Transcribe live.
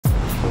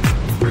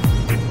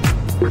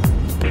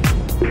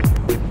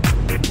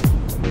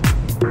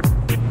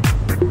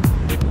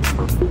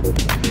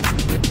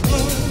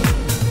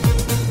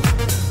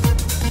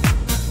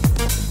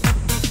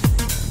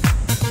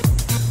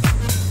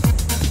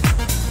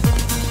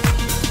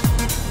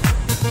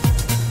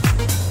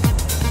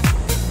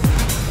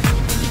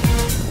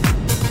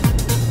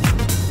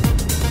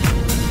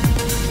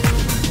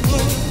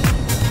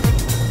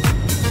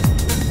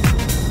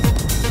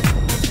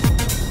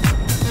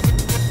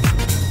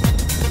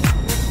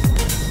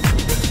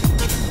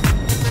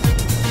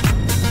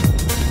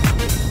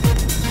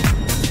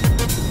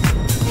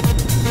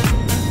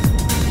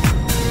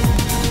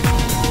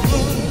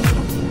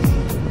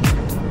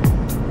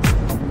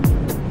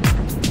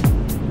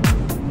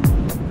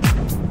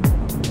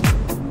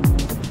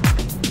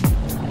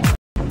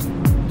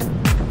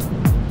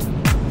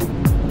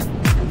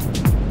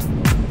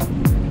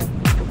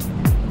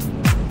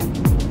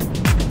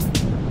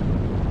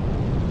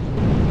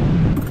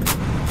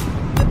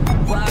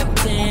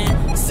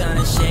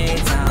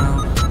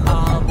town.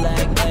 All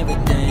black,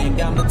 everything,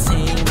 got my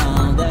team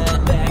on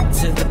that. Back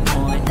to the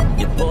point,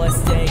 your boy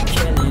stay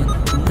killing.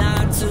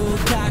 Not too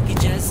cocky,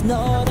 just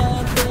know that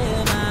I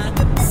feel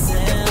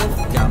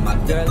myself. Got my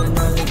girl an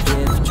early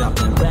gift,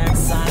 dropping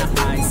backside of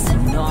ice. You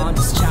know I'm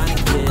just trying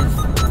to give.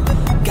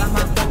 Got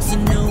my folks a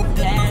new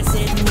pass,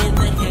 hitting in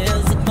the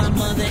hills. Look my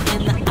mother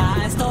in the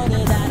eyes, told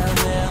her that I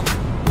will.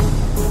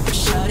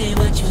 Shorty,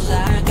 what you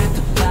like, I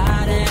could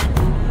buy that.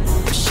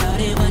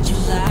 Shorty, what you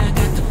like,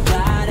 I could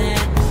buy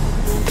that.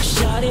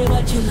 Shorty,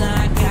 what you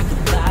like, I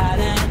could buy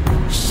that.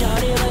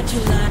 Shorty, what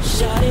you like,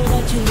 shorty,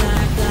 what you like.